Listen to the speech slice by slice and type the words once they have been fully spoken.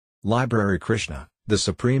Library Krishna, the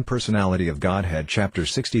Supreme Personality of Godhead Chapter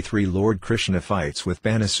 63 Lord Krishna fights with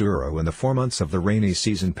Bāṇāsura. When the 4 months of the rainy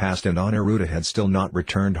season passed and Aniruddha had still not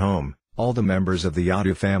returned home, all the members of the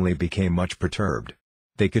Yadu family became much perturbed.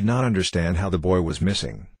 They could not understand how the boy was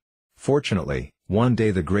missing. Fortunately, one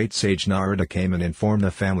day the great sage Narada came and informed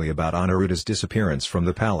the family about Aniruddha's disappearance from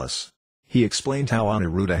the palace. He explained how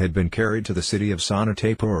Aniruddha had been carried to the city of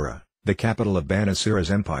Sanatapura, the capital of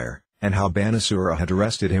Bāṇāsura's empire, and how Bāṇāsura had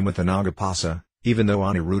arrested him with the Nagapasa, even though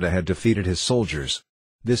Aniruddha had defeated his soldiers.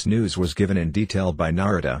 This news was given in detail by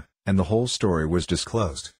Narada, and the whole story was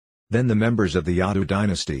disclosed. Then the members of the Yadu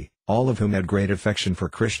dynasty, all of whom had great affection for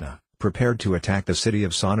Krishna, prepared to attack the city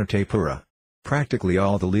of Sanatapura. Practically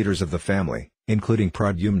all the leaders of the family, including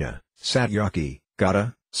Pradyumna, Satyaki,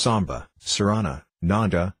 Gada, Samba, Sarana,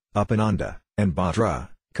 Nanda, Upananda, and Bhadra,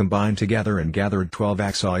 combined together and gathered 12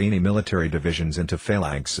 Aksayani military divisions into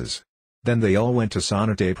phalanxes. Then they all went to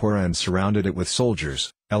Sanatapura and surrounded it with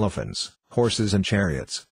soldiers, elephants, horses and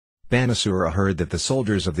chariots. Bāṇāsura heard that the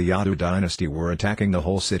soldiers of the Yadu dynasty were attacking the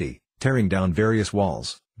whole city, tearing down various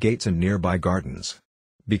walls, gates and nearby gardens.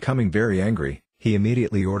 Becoming very angry, he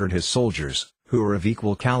immediately ordered his soldiers, who were of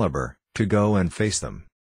equal caliber, to go and face them.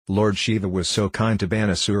 Lord Shiva was so kind to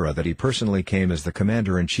Bāṇāsura that he personally came as the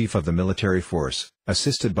commander-in-chief of the military force,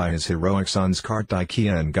 assisted by his heroic sons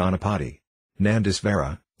Kartikeya and Ganapati.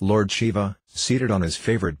 Nandisvara, Lord Shiva, seated on his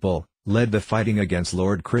favorite bull, led the fighting against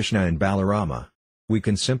Lord Krishna and Balarama. We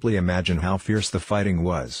can simply imagine how fierce the fighting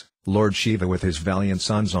was, Lord Shiva with his valiant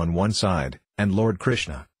sons on one side, and Lord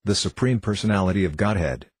Krishna, the Supreme Personality of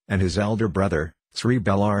Godhead, and his elder brother, Sri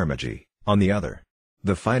Balaramaji, on the other.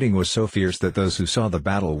 The fighting was so fierce that those who saw the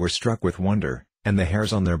battle were struck with wonder, and the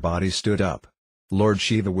hairs on their bodies stood up. Lord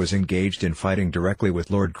Shiva was engaged in fighting directly with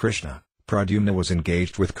Lord Krishna, Pradyumna was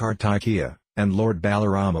engaged with Kartikeya, and Lord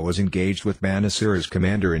Balarama was engaged with Bāṇāsura's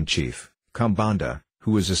commander-in-chief, Kumbhanda,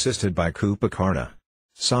 who was assisted by Kupakarna.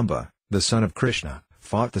 Samba, the son of Krishna,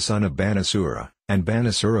 fought the son of Bāṇāsura, and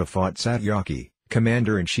Bāṇāsura fought Satyaki,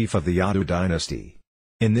 commander-in-chief of the Yadu dynasty.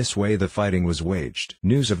 In this way the fighting was waged.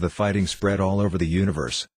 News of the fighting spread all over the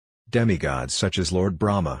universe. Demigods such as Lord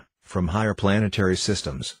Brahma, from higher planetary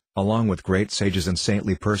systems, along with great sages and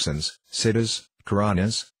saintly persons, Siddhas,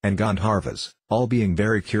 Puranas, and Gandharvas, all being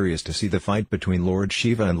very curious to see the fight between Lord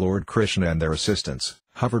Shiva and Lord Krishna and their assistants,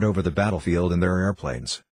 hovered over the battlefield in their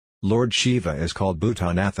airplanes. Lord Shiva is called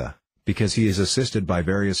Bhutanatha, because he is assisted by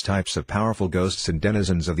various types of powerful ghosts and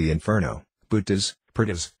denizens of the inferno, Bhutas,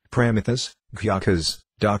 Pratas, Pramithas, Gyakas,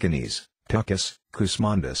 Dakinis, Pukas,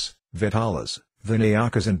 Kusmandas, Vitalas,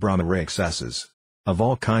 Vinayakas and Brahma Rakshasas. Of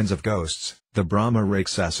all kinds of ghosts, the Brahma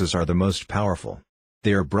Rakshasas are the most powerful.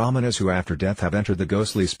 They are Brahmanas who after death have entered the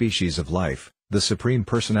ghostly species of life. The Supreme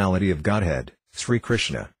Personality of Godhead, Sri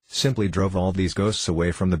Krishna, simply drove all these ghosts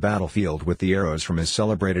away from the battlefield with the arrows from his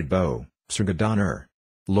celebrated bow, Srigadhanur.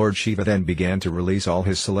 Lord Shiva then began to release all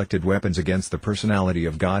his selected weapons against the Personality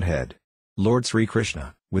of Godhead. Lord Sri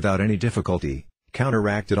Krishna, without any difficulty,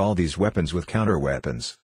 counteracted all these weapons with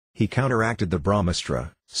counter-weapons. He counteracted the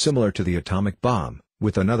Brahmastra, similar to the atomic bomb,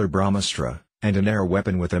 with another Brahmastra, and an air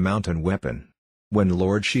weapon with a mountain weapon. When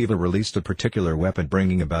Lord Shiva released a particular weapon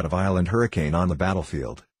bringing about a violent hurricane on the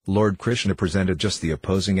battlefield, Lord Krishna presented just the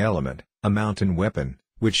opposing element, a mountain weapon,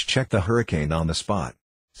 which checked the hurricane on the spot.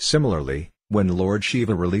 Similarly, when Lord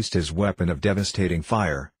Shiva released his weapon of devastating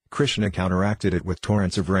fire, Krishna counteracted it with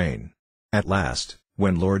torrents of rain. At last,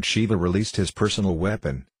 when Lord Shiva released his personal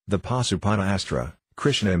weapon, the Pasupana Astra,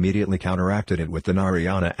 Krishna immediately counteracted it with the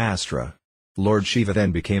Narayana Astra. Lord Shiva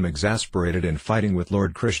then became exasperated in fighting with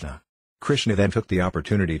Lord Krishna. Krishna then took the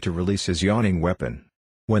opportunity to release his yawning weapon.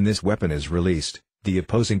 When this weapon is released, the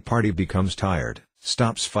opposing party becomes tired,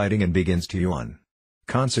 stops fighting and begins to yawn.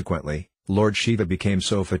 Consequently, Lord Shiva became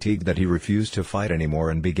so fatigued that he refused to fight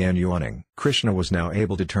anymore and began yawning. Krishna was now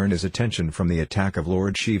able to turn his attention from the attack of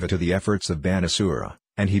Lord Shiva to the efforts of Bāṇāsura,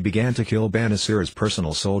 and he began to kill Bāṇāsura's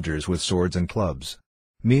personal soldiers with swords and clubs.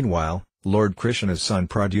 Meanwhile, Lord Krishna's son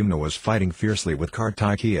Pradyumna was fighting fiercely with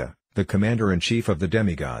Kartikeya, the commander-in-chief of the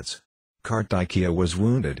demigods. Kartikeya was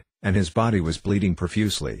wounded, and his body was bleeding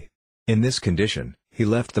profusely. In this condition, he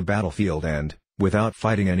left the battlefield and, without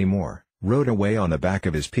fighting anymore, rode away on the back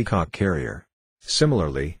of his peacock carrier.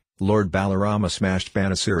 Similarly, Lord Balarama smashed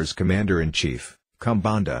Bāṇāsura's commander-in-chief,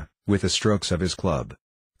 Kumbhanda, with the strokes of his club.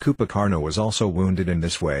 Kupakarna was also wounded in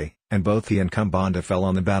this way, and both he and Kumbhanda fell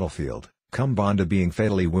on the battlefield, Kumbhanda being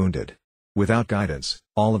fatally wounded. Without guidance,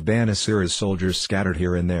 all of Bāṇāsura's soldiers scattered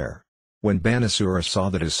here and there. When Bāṇāsura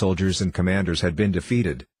saw that his soldiers and commanders had been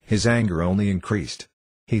defeated, his anger only increased.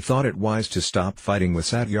 He thought it wise to stop fighting with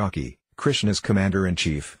Satyaki, Krishna's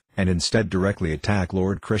commander-in-chief, and instead directly attack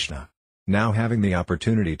Lord Krishna. Now having the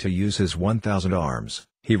opportunity to use his 1,000 arms,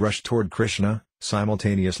 he rushed toward Krishna,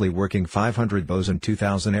 simultaneously working 500 bows and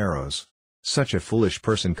 2,000 arrows. Such a foolish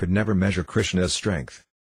person could never measure Krishna's strength.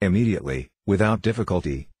 Immediately, without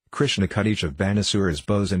difficulty, Krishna cut each of Bāṇāsura's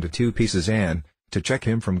bows into 2 pieces and, to check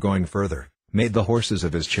him from going further, made the horses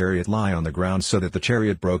of his chariot lie on the ground so that the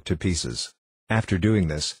chariot broke to pieces. After doing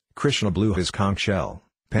this, Krishna blew his conch shell,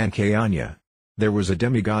 Pankayanya. There was a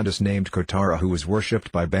demigoddess named Kotara who was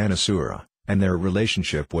worshipped by Bāṇāsura, and their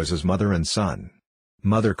relationship was as mother and son.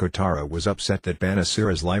 Mother Kotara was upset that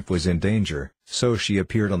Bāṇāsura's life was in danger, so she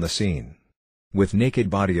appeared on the scene. With naked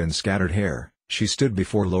body and scattered hair, she stood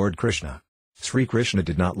before Lord Krishna. Sri Krishna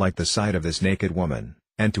did not like the sight of this naked woman,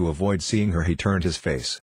 and to avoid seeing her he turned his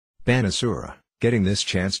face. Bāṇāsura, getting this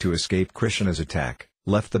chance to escape Krishna's attack,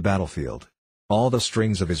 left the battlefield. All the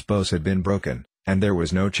strings of his bows had been broken, and there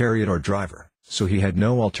was no chariot or driver, so he had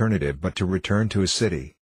no alternative but to return to his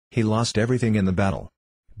city. He lost everything in the battle.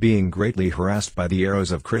 Being greatly harassed by the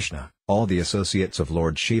arrows of Krishna, all the associates of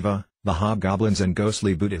Lord Shiva, the hobgoblins and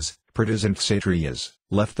ghostly Buddhas, Pretas and Kshatriyas,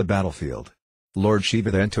 left the battlefield. Lord Shiva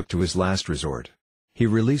then took to his last resort. He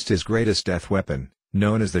released his greatest death weapon,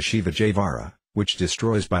 known as the Shiva Javara, which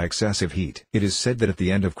destroys by excessive heat. It is said that at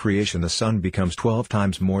the end of creation the sun becomes 12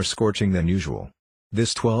 times more scorching than usual.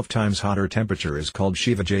 This 12 times hotter temperature is called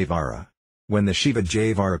Shiva Javara. When the Shiva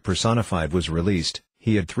Javara personified was released,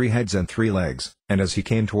 he had 3 heads and 3 legs, and as he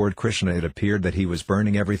came toward Krishna it appeared that he was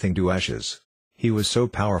burning everything to ashes. He was so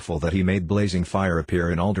powerful that he made blazing fire appear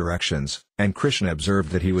in all directions, and Krishna observed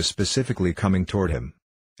that he was specifically coming toward him.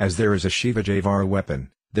 As there is a Shiva Javara weapon,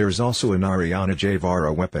 there is also a Narayana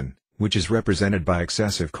Javara weapon, which is represented by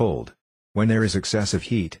excessive cold. When there is excessive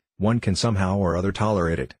heat, one can somehow or other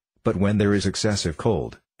tolerate it, but when there is excessive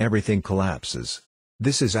cold, everything collapses.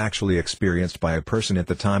 This is actually experienced by a person at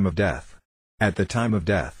the time of death. At the time of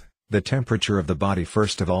death, the temperature of the body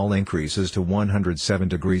first of all increases to 107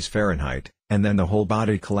 degrees Fahrenheit, and then the whole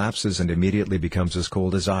body collapses and immediately becomes as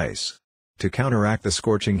cold as ice. To counteract the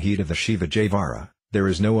scorching heat of the Shiva Javara, there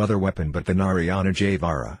is no other weapon but the Narayana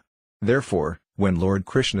Javara. Therefore, when Lord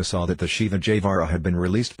Krishna saw that the Shiva Javara had been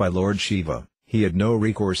released by Lord Shiva, he had no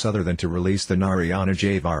recourse other than to release the Narayana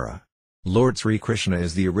Javara. Lord Sri Krishna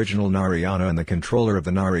is the original Narayana and the controller of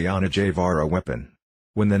the Narayana Javara weapon.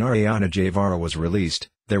 When the Narayana Javara was released,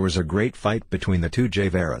 there was a great fight between the 2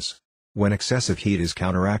 Javaras. When excessive heat is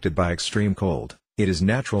counteracted by extreme cold, it is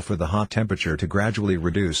natural for the hot temperature to gradually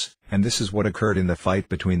reduce, and this is what occurred in the fight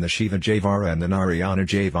between the Shiva Javara and the Narayana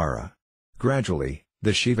Javara. Gradually,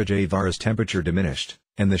 the Shiva Javara's temperature diminished,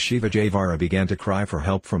 and the Shiva Javara began to cry for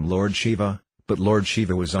help from Lord Shiva, but Lord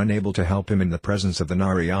Shiva was unable to help him in the presence of the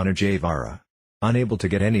Narayana Javara. Unable to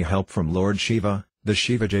get any help from Lord Shiva, the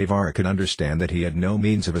Shiva Javara could understand that he had no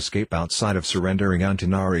means of escape outside of surrendering unto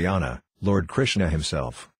Narayana, Lord Krishna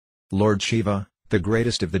himself. Lord Shiva, the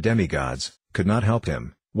greatest of the demigods, could not help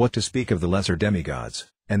him, what to speak of the lesser demigods,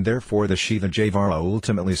 and therefore the Shiva Javara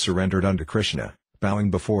ultimately surrendered unto Krishna,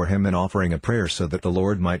 bowing before him and offering a prayer so that the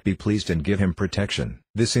Lord might be pleased and give him protection.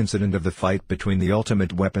 This incident of the fight between the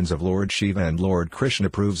ultimate weapons of Lord Shiva and Lord Krishna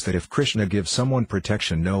proves that if Krishna gives someone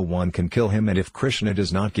protection no one can kill him, and if Krishna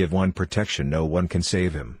does not give one protection no one can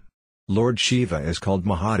save him. Lord Shiva is called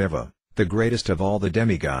Mahadeva, the greatest of all the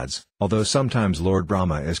demigods, although sometimes Lord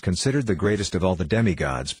Brahma is considered the greatest of all the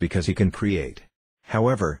demigods because he can create.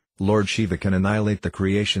 However, Lord Shiva can annihilate the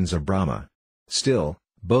creations of Brahma. Still,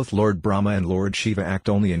 both Lord Brahma and Lord Shiva act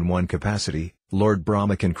only in one capacity. Lord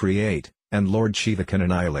Brahma can create, and Lord Shiva can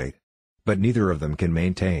annihilate. But neither of them can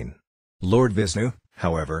maintain. Lord Vishnu,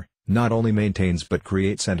 however, not only maintains but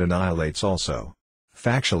creates and annihilates also.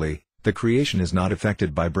 Factually, the creation is not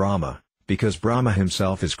affected by Brahma, because Brahma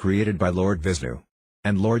himself is created by Lord Vishnu.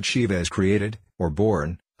 And Lord Shiva is created, or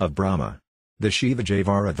born, of Brahma. The Shiva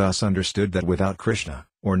Javara thus understood that without Krishna,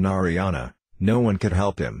 or Narayana, no one could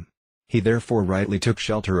help him. He therefore rightly took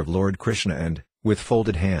shelter of Lord Krishna and, with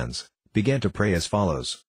folded hands, began to pray as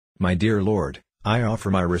follows. My dear Lord, I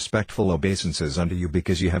offer my respectful obeisances unto you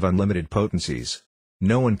because you have unlimited potencies.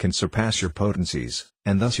 No one can surpass your potencies,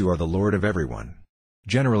 and thus you are the Lord of everyone.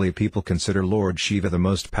 Generally people consider Lord Shiva the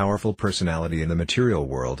most powerful personality in the material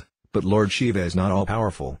world, but Lord Shiva is not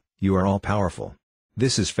all-powerful, you are all-powerful.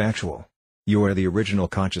 This is factual. You are the original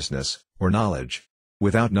consciousness, or knowledge.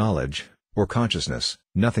 Without knowledge, or consciousness,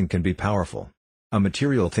 nothing can be powerful. A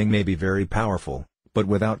material thing may be very powerful, but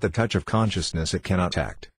without the touch of consciousness it cannot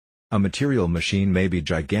act. A material machine may be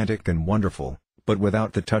gigantic and wonderful, but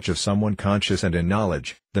without the touch of someone conscious and in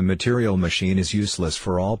knowledge, the material machine is useless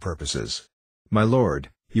for all purposes. My Lord,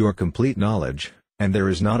 you are complete knowledge, and there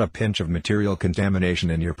is not a pinch of material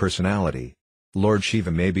contamination in your personality. Lord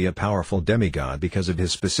Shiva may be a powerful demigod because of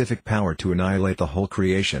his specific power to annihilate the whole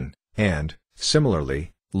creation, and,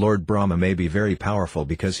 similarly, Lord Brahma may be very powerful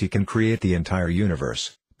because he can create the entire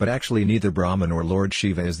universe, but actually neither Brahma nor Lord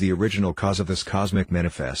Shiva is the original cause of this cosmic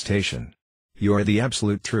manifestation. You are the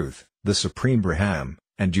absolute truth, the Supreme Brahman,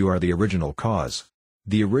 and you are the original cause.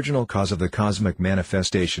 The original cause of the cosmic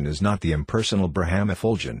manifestation is not the impersonal Brahman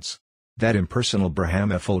effulgence. That impersonal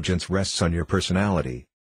Brahman effulgence rests on your personality.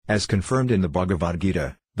 As confirmed in the Bhagavad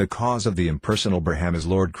Gita, the cause of the impersonal Brahman is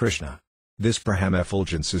Lord Krishna. This Brahman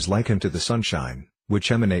effulgence is likened to the sunshine,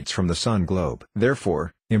 which emanates from the sun globe.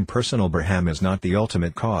 Therefore, impersonal Brahman is not the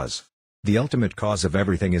ultimate cause. The ultimate cause of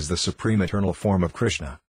everything is the supreme eternal form of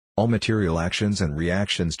Krishna. All material actions and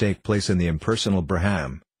reactions take place in the impersonal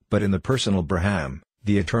Brahman, but in the personal Brahman,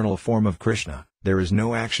 the eternal form of Krishna, there is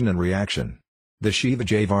no action and reaction. The Shiva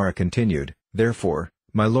Javara continued, therefore,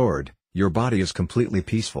 my lord, your body is completely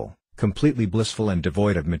peaceful, completely blissful and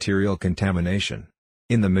devoid of material contamination.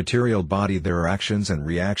 In the material body there are actions and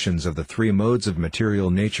reactions of the three modes of material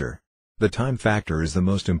nature. The time factor is the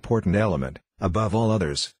most important element, above all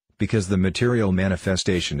others, because the material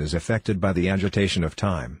manifestation is affected by the agitation of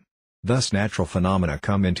time. Thus natural phenomena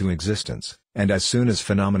come into existence, and as soon as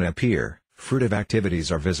phenomena appear, fruitive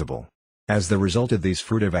activities are visible. As the result of these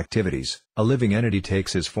fruitive activities, a living entity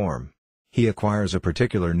takes his form. He acquires a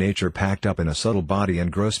particular nature packed up in a subtle body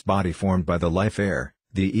and gross body formed by the life air,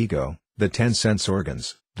 the ego, the 10 sense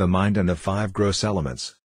organs, the mind and the 5 gross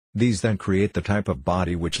elements. These then create the type of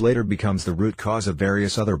body which later becomes the root cause of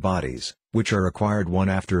various other bodies, which are acquired one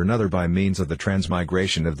after another by means of the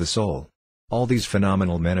transmigration of the soul. All these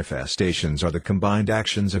phenomenal manifestations are the combined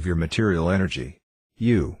actions of your material energy.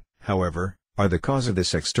 You, however, are the cause of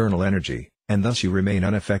this external energy, and thus you remain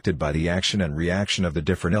unaffected by the action and reaction of the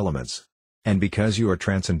different elements. And because you are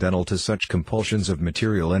transcendental to such compulsions of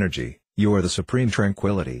material energy, you are the supreme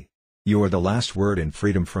tranquility. You are the last word in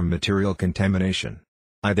freedom from material contamination.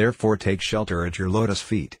 I therefore take shelter at your lotus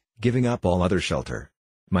feet, giving up all other shelter.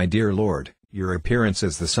 My dear Lord, your appearance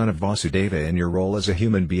as the son of Vyāsadeva in your role as a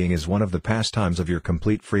human being is one of the pastimes of your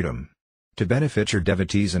complete freedom. To benefit your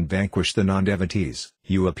devotees and vanquish the non-devotees,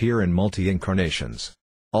 you appear in multi-incarnations.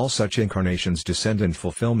 All such incarnations descend in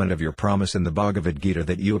fulfillment of your promise in the Bhagavad Gita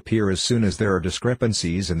that you appear as soon as there are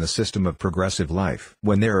discrepancies in the system of progressive life.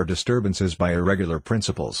 When there are disturbances by irregular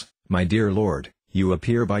principles, my dear Lord, you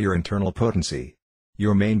appear by your internal potency.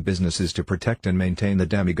 Your main business is to protect and maintain the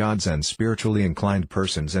demigods and spiritually inclined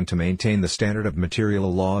persons and to maintain the standard of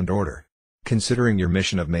material law and order. Considering your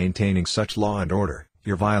mission of maintaining such law and order,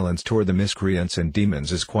 your violence toward the miscreants and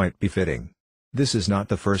demons is quite befitting. This is not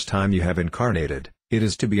the first time you have incarnated. It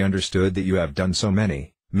is to be understood that you have done so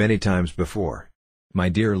many times before. My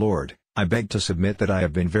dear Lord, I beg to submit that I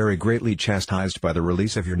have been very greatly chastised by the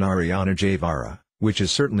release of your Narayana Javara, which is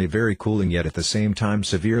certainly very cooling yet at the same time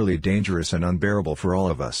severely dangerous and unbearable for all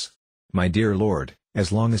of us. My dear Lord,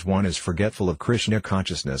 as long as one is forgetful of Krishna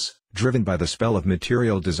consciousness, driven by the spell of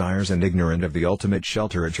material desires and ignorant of the ultimate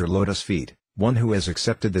shelter at your lotus feet, one who has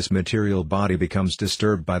accepted this material body becomes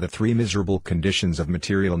disturbed by the 3 miserable conditions of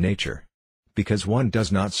material nature. Because one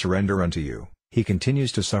does not surrender unto you, he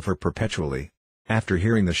continues to suffer perpetually. After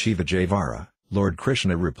hearing the Shiva Javara, Lord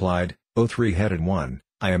Krishna replied, O three-headed one,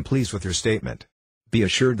 I am pleased with your statement. Be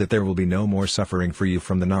assured that there will be no more suffering for you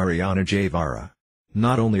from the Narayana Javara.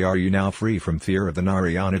 Not only are you now free from fear of the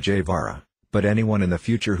Narayana Javara, but anyone in the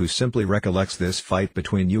future who simply recollects this fight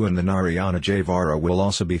between you and the Narayana Javara will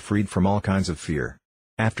also be freed from all kinds of fear.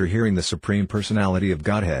 After hearing the Supreme Personality of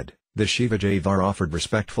Godhead, the Shiva Javara offered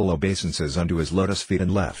respectful obeisances unto his lotus feet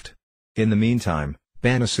and left. In the meantime,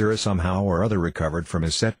 Bāṇāsura somehow or other recovered from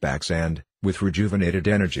his setbacks and, with rejuvenated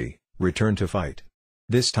energy, returned to fight.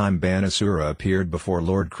 This time Bāṇāsura appeared before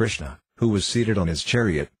Lord Krishna, who was seated on his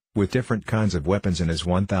chariot, with different kinds of weapons in his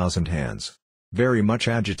 1,000 hands. Very much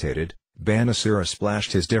agitated, Bāṇāsura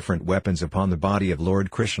splashed his different weapons upon the body of Lord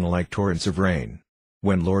Krishna like torrents of rain.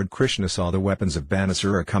 When Lord Krishna saw the weapons of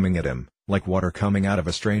Bāṇāsura coming at him, like water coming out of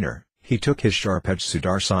a strainer, he took his sharp-edged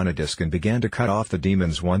Sudarsana disc and began to cut off the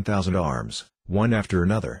demon's 1,000 arms, one after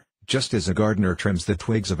another, just as a gardener trims the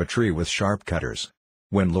twigs of a tree with sharp cutters.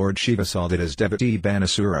 When Lord Shiva saw that his devotee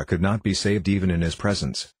Bāṇāsura could not be saved even in his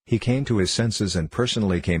presence, he came to his senses and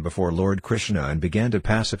personally came before Lord Krishna and began to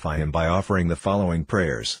pacify him by offering the following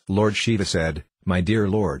prayers. Lord Shiva said, My dear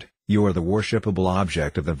Lord, you are the worshipable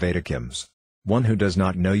object of the Vedic hymns. One who does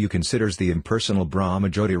not know you considers the impersonal Brahma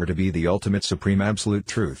Jyotira to be the ultimate supreme absolute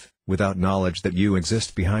truth, without knowledge that you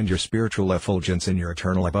exist behind your spiritual effulgence in your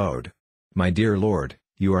eternal abode. My dear Lord,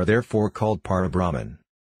 you are therefore called Parabrahman.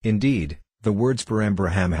 Indeed, The words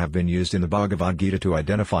Parambraham have been used in the Bhagavad Gita to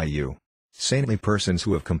identify you. Saintly persons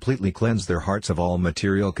who have completely cleansed their hearts of all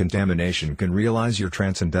material contamination can realize your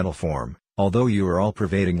transcendental form, although you are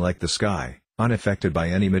all-pervading like the sky, unaffected by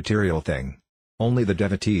any material thing. Only the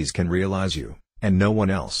devotees can realize you, and no one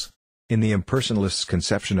else. In the impersonalist's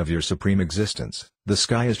conception of your supreme existence, the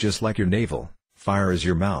sky is just like your navel, fire is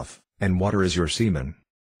your mouth, and water is your semen.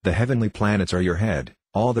 The heavenly planets are your head,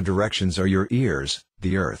 all the directions are your ears,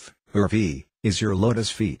 the earth, Urvi, is your lotus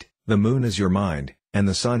feet, the moon is your mind, and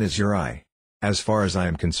the sun is your eye. As far as I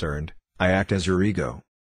am concerned, I act as your ego.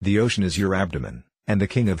 The ocean is your abdomen, and the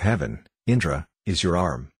king of heaven, Indra, is your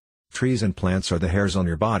arm. Trees and plants are the hairs on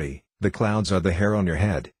your body, the clouds are the hair on your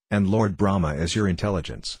head, and Lord Brahma is your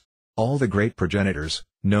intelligence. All the great progenitors,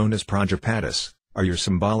 known as Prajapatis, are your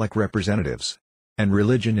symbolic representatives. And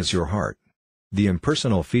religion is your heart. The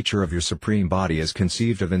impersonal feature of your supreme body is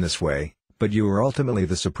conceived of in this way, but you are ultimately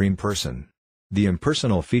the Supreme Person. The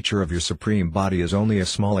impersonal feature of your supreme body is only a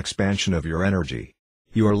small expansion of your energy.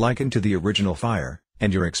 You are likened to the original fire,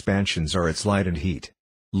 and your expansions are its light and heat.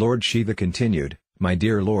 Lord Shiva continued, "My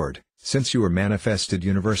dear Lord, since you are manifested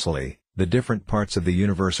universally, the different parts of the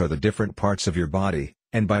universe are the different parts of your body,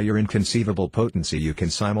 and by your inconceivable potency you can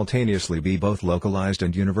simultaneously be both localized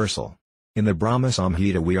and universal." In the Brahma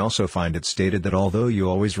Samhita we also find it stated that although you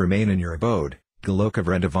always remain in your abode, Goloka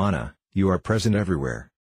Vrindavana, you are present everywhere.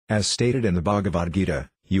 As stated in the Bhagavad Gita,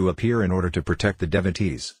 you appear in order to protect the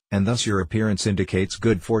devotees, and thus your appearance indicates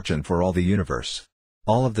good fortune for all the universe.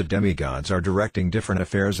 All of the demigods are directing different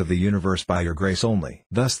affairs of the universe by your grace only.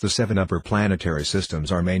 Thus the 7 upper planetary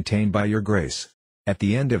systems are maintained by your grace. At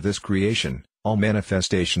the end of this creation, all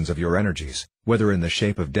manifestations of your energies, whether in the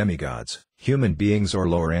shape of demigods, human beings or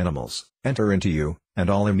lower animals, enter into you, and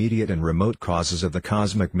all immediate and remote causes of the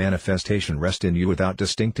cosmic manifestation rest in you without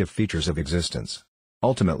distinctive features of existence.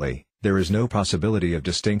 Ultimately, there is no possibility of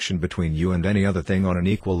distinction between you and any other thing on an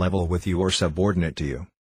equal level with you or subordinate to you.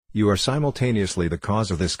 You are simultaneously the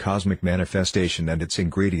cause of this cosmic manifestation and its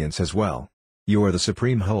ingredients as well. You are the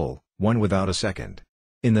supreme whole, one without a second.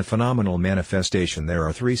 In the phenomenal manifestation there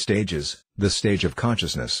are 3 stages, the stage of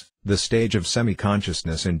consciousness, the stage of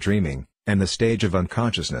semi-consciousness and dreaming, and the stage of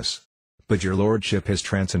unconsciousness. But your lordship is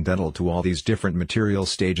transcendental to all these different material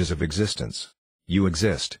stages of existence. You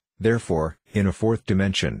exist, therefore, in a 4th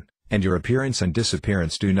dimension, and your appearance and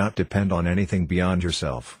disappearance do not depend on anything beyond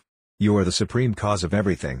yourself. You are the supreme cause of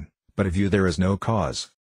everything, but of you there is no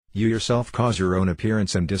cause. You yourself cause your own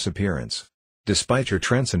appearance and disappearance. Despite your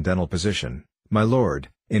transcendental position, my Lord,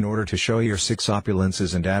 in order to show your 6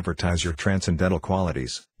 opulences and advertise your transcendental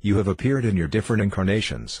qualities, you have appeared in your different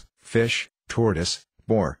incarnations, fish, tortoise,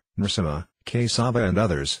 boar, Nrsimha, Kesava and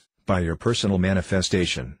others, by your personal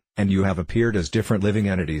manifestation, and you have appeared as different living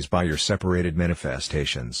entities by your separated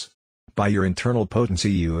manifestations. By your internal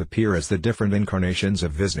potency you appear as the different incarnations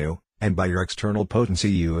of Vishnu, and by your external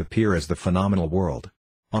potency you appear as the phenomenal world.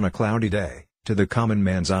 On a cloudy day, to the common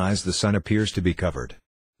man's eyes the sun appears to be covered.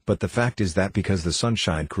 But the fact is that because the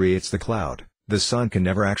sunshine creates the cloud, the sun can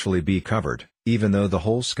never actually be covered, even though the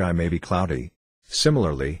whole sky may be cloudy.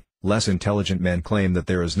 Similarly, less intelligent men claim that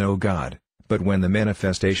there is no God, but when the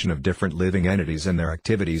manifestation of different living entities and their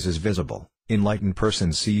activities is visible, enlightened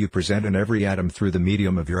persons see you present in every atom through the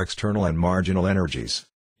medium of your external and marginal energies.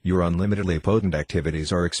 Your unlimitedly potent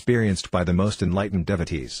activities are experienced by the most enlightened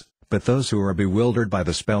devotees, but those who are bewildered by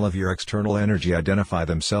the spell of your external energy identify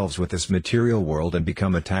themselves with this material world and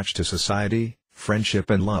become attached to society,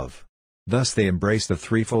 friendship and love. Thus they embrace the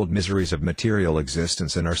threefold miseries of material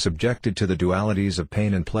existence and are subjected to the dualities of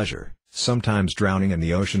pain and pleasure, sometimes drowning in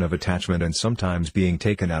the ocean of attachment and sometimes being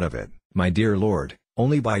taken out of it. My dear Lord,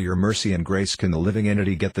 only by your mercy and grace can the living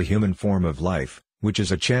entity get the human form of life, which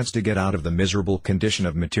is a chance to get out of the miserable condition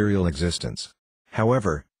of material existence.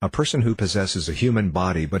 However, a person who possesses a human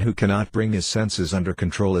body but who cannot bring his senses under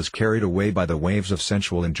control is carried away by the waves of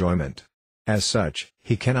sensual enjoyment. As such,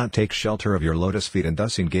 he cannot take shelter of your lotus feet and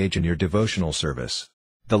thus engage in your devotional service.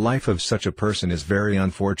 The life of such a person is very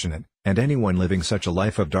unfortunate, and anyone living such a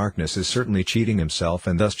life of darkness is certainly cheating himself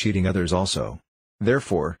and thus cheating others also.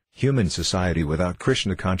 Therefore, human society without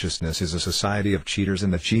Krishna consciousness is a society of cheaters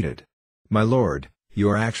and the cheated. My Lord, you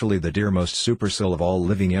are actually the dearmost supersoul of all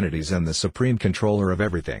living entities and the supreme controller of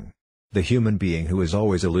everything. The human being who is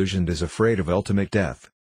always illusioned is afraid of ultimate death.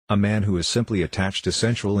 A man who is simply attached to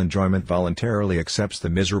sensual enjoyment voluntarily accepts the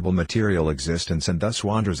miserable material existence and thus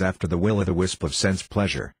wanders after the will-o'-the-wisp of sense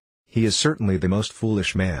pleasure. He is certainly the most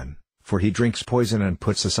foolish man, for he drinks poison and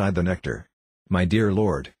puts aside the nectar. My dear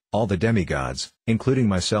Lord, all the demigods, including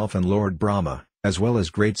myself and Lord Brahma, as well as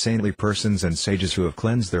great saintly persons and sages who have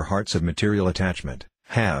cleansed their hearts of material attachment,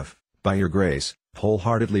 have, by your grace,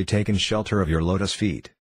 wholeheartedly taken shelter of your lotus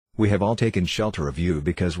feet. We have all taken shelter of you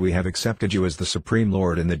because we have accepted you as the Supreme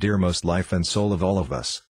Lord and the dearmost life and soul of all of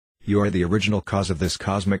us. You are the original cause of this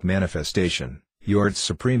cosmic manifestation, you are its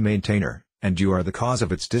supreme maintainer, and you are the cause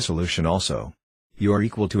of its dissolution also. You are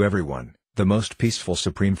equal to everyone, the most peaceful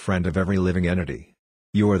supreme friend of every living entity.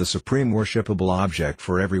 You are the supreme worshipable object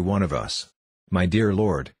for every one of us. My dear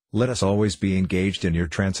Lord, let us always be engaged in your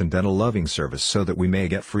transcendental loving service so that we may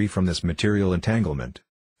get free from this material entanglement.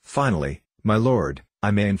 Finally, my Lord,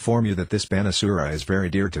 I may inform you that this Bāṇāsura is very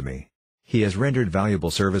dear to me. He has rendered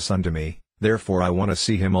valuable service unto me, therefore I want to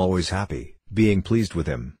see him always happy, being pleased with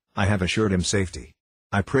him. I have assured him safety.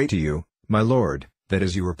 I pray to you, my Lord, that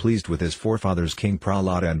as you were pleased with his forefathers King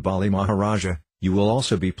Prahlāda and Bali Maharaja, you will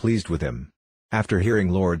also be pleased with him. After hearing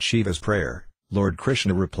Lord Shiva's prayer, Lord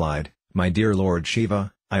Krishna replied, My dear Lord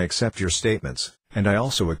Shiva, I accept your statements, and I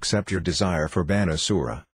also accept your desire for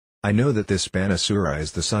Bāṇāsura. I know that this Bāṇāsura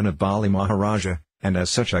is the son of Bali Maharaja, and as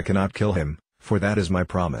such I cannot kill him, for that is my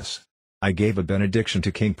promise. I gave a benediction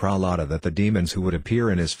to King Prahlāda that the demons who would appear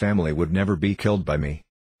in his family would never be killed by me.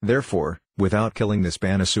 Therefore, without killing this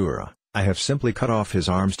Bāṇāsura, I have simply cut off his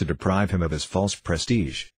arms to deprive him of his false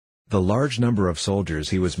prestige. The large number of soldiers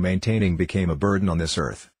he was maintaining became a burden on this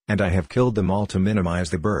earth, and I have killed them all to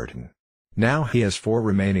minimize the burden. Now he has 4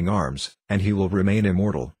 remaining arms, and he will remain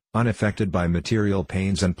immortal, unaffected by material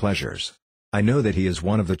pains and pleasures. I know that he is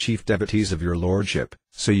one of the chief devotees of your lordship,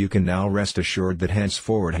 so you can now rest assured that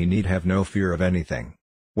henceforward he need have no fear of anything.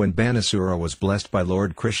 When Bāṇāsura was blessed by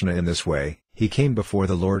Lord Krishna in this way, he came before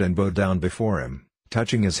the Lord and bowed down before him,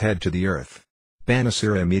 touching his head to the earth.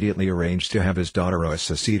 Bāṇāsura immediately arranged to have his daughter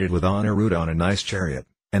Āsa seated with Aniruddha on a nice chariot,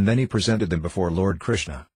 and then he presented them before Lord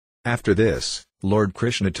Krishna. After this, Lord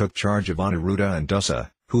Krishna took charge of Aniruddha and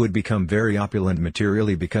Āsa, who had become very opulent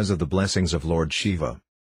materially because of the blessings of Lord Shiva.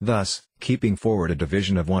 Thus, keeping forward a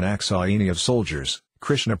division of 1 Aksayani of soldiers,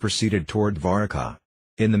 Krishna proceeded toward Dvaraka.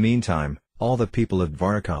 In the meantime, all the people of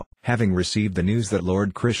Dvaraka, having received the news that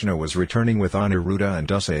Lord Krishna was returning with Aniruddha and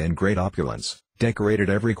Āsa in great opulence, decorated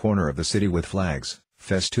every corner of the city with flags,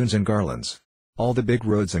 festoons and garlands. All the big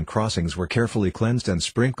roads and crossings were carefully cleansed and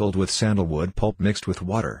sprinkled with sandalwood pulp mixed with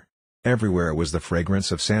water. Everywhere was the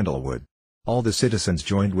fragrance of sandalwood. All the citizens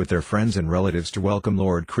joined with their friends and relatives to welcome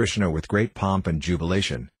Lord Krishna with great pomp and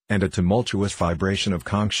jubilation, and a tumultuous vibration of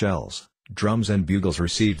conch shells, drums and bugles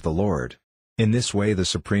received the Lord. In this way the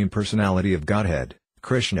Supreme Personality of Godhead,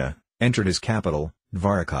 Krishna, entered his capital,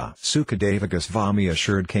 Dvaraka. Sukadeva Goswami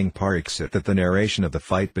assured King Pariksit that the narration of the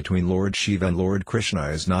fight between Lord Shiva and Lord Krishna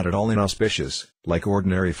is not at all inauspicious, like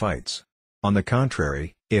ordinary fights. On the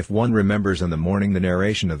contrary, if one remembers in the morning the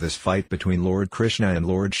narration of this fight between Lord Krishna and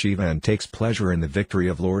Lord Shiva and takes pleasure in the victory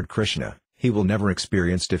of Lord Krishna, he will never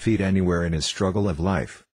experience defeat anywhere in his struggle of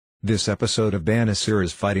life. This episode of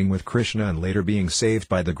Bāṇāsura's fighting with Krishna and later being saved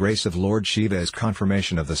by the grace of Lord Shiva is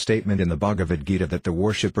confirmation of the statement in the Bhagavad Gita that the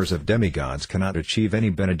worshippers of demigods cannot achieve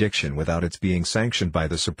any benediction without its being sanctioned by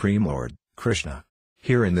the Supreme Lord, Krishna.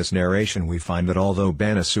 Here in this narration we find that although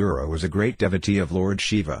Bāṇāsura was a great devotee of Lord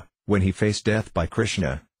Shiva, when he faced death by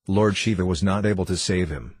Krishna, Lord Shiva was not able to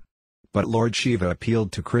save him. But Lord Shiva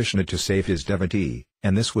appealed to Krishna to save his devotee,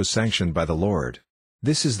 and this was sanctioned by the Lord.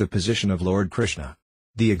 This is the position of Lord Krishna.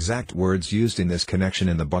 The exact words used in this connection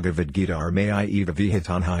in the Bhagavad Gita are Maya eva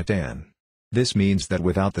vihitan hitan. This means that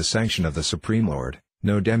without the sanction of the Supreme Lord,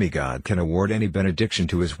 no demigod can award any benediction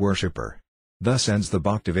to his worshipper. Thus ends the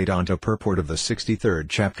Bhaktivedanta purport of the 63rd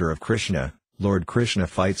chapter of Krishna. Lord Krishna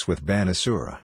fights with Bāṇāsura.